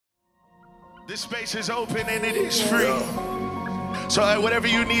This space is open and it is free. So whatever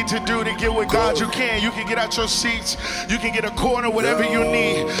you need to do to get with God, you can. You can get out your seats. You can get a corner, whatever you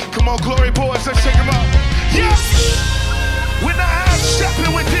need. Come on, Glory Boys, let's take them up. Yeah! We're not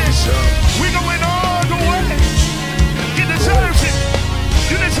half-stepping with this. We're going all the way. You deserve it.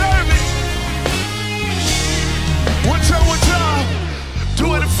 You deserve it. One time. Do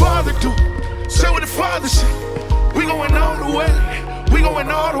what the Father do. Say what the Father say. We going all the way. We going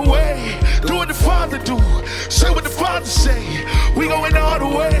all the way. Do what the Father do. Say what the Father say. We going all the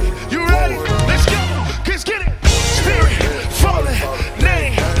way. You ready? Let's go. Let's get it. Spirit falling,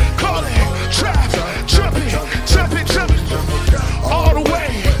 name calling, trap, jumping. All the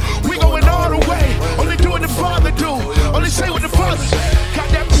way. We going all the way. Only do what the Father do. Only say what the Father. Got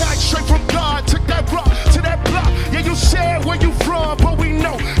that pack straight from God. Took that rock to that block. Yeah, you said where you from, but we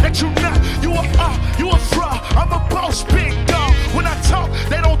know that you not. You a fraud. I'm a boss, big dog. When I talk,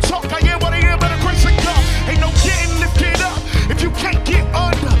 they don't talk. I am what I am by the grace of God. Ain't no getting lifted up if you can't get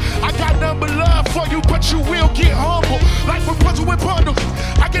under. I got nothing but love for you, but you will get humble. Like a puzzle with bundles.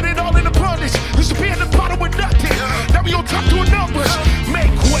 I get it all in abundance. Used to be in the bottom with nothing. Now we on top doing numbers. Make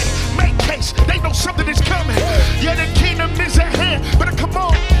way, make case. They know something is coming. Yeah, the kingdom is at hand. Better come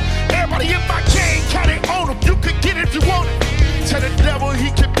on. Everybody in my game, count it on them. You can get it if you want it. Tell the devil he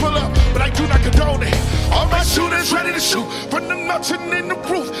can pull up, but I do not condone it. All my shooters ready to shoot from the mountain in the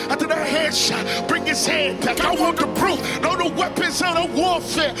roof. After that headshot, bring his head back. I want the proof. Know the weapons of the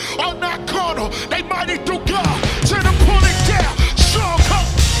warfare are not carnal. They mighty through God. Turn them, pull it down. Strong hope,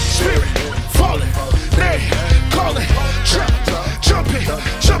 spirit falling, name calling, trap, jumping.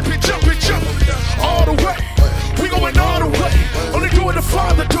 All the way. We going all the way. Only do what the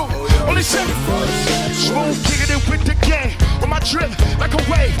Father do. Only say smooth kicking it with the game. On my drip like a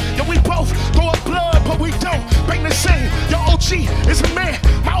wave. Yeah, we both throw up blood, but we don't bang the same. Your OG is a man.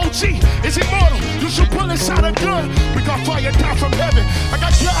 My OG is immortal. You should pull inside a gun. We got fire down from heaven. I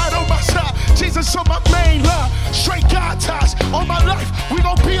got God on my side. Jesus on my main line. Straight God ties on my life. We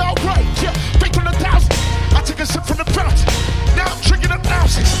gon' be alright. Yeah, think from the thousand. I take a sip from the fountain. Now I'm drinking up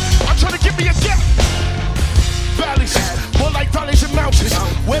ounces. I'm trying to give me a gap. Valleys, more like valleys and mountains.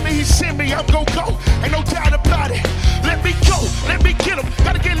 Wherever he send me, I'm gon' go. Ain't no doubt about it. Let me go, let me get him.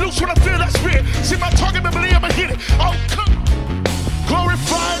 Gotta get loose when I feel that spirit. See my target, and believe I'ma hit it. Oh, come.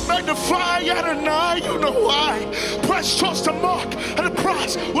 Glorify, magnify, Adonai, you know why. Press towards the mark and the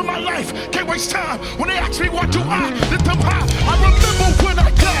prize with my life. Can't waste time. When they ask me what do I lift them high. I remember when I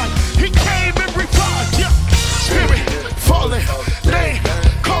died. He came and revived. Yeah, spirit falling, name